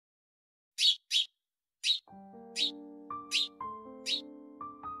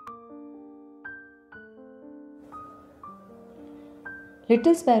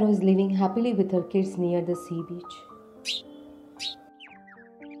Little Sparrow is living happily with her kids near the sea beach.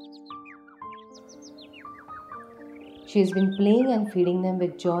 She has been playing and feeding them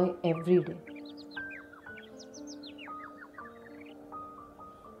with joy every day.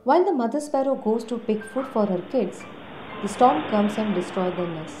 While the mother sparrow goes to pick food for her kids, the storm comes and destroys the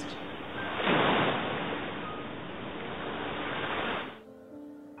nest.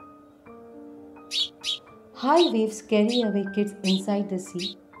 High waves carry away kids inside the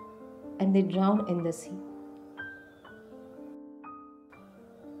sea and they drown in the sea.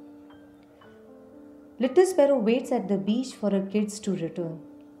 Little Sparrow waits at the beach for her kids to return.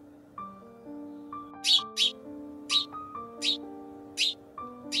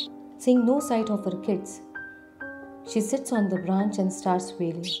 Seeing no sight of her kids, she sits on the branch and starts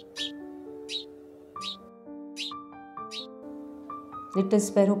wailing. Little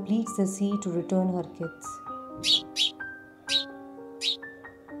Sparrow pleads the sea to return her kids.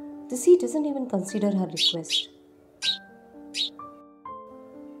 The sea doesn't even consider her request.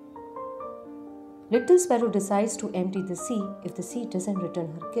 Little Sparrow decides to empty the sea if the sea doesn't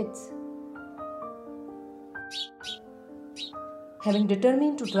return her kids. Having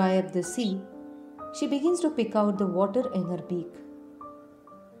determined to dry up the sea, she begins to pick out the water in her beak.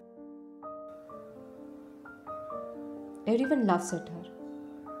 Everyone laughs at her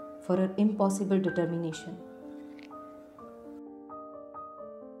for her impossible determination.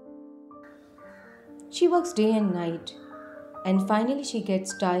 She works day and night, and finally she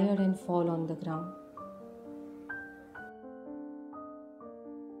gets tired and falls on the ground.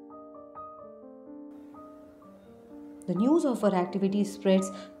 The news of her activity spreads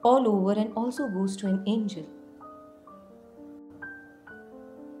all over and also goes to an angel.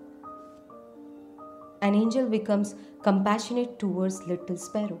 An angel becomes compassionate towards Little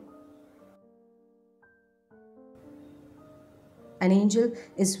Sparrow. An angel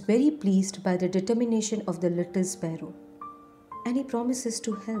is very pleased by the determination of the Little Sparrow, and he promises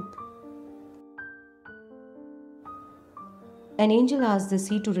to help. An angel asks the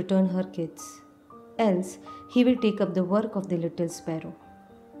sea to return her kids, else he will take up the work of the Little Sparrow.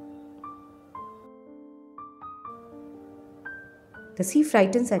 The sea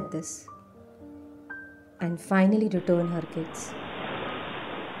frightens at this and finally returns her kids.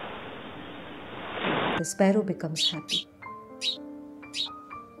 The sparrow becomes happy.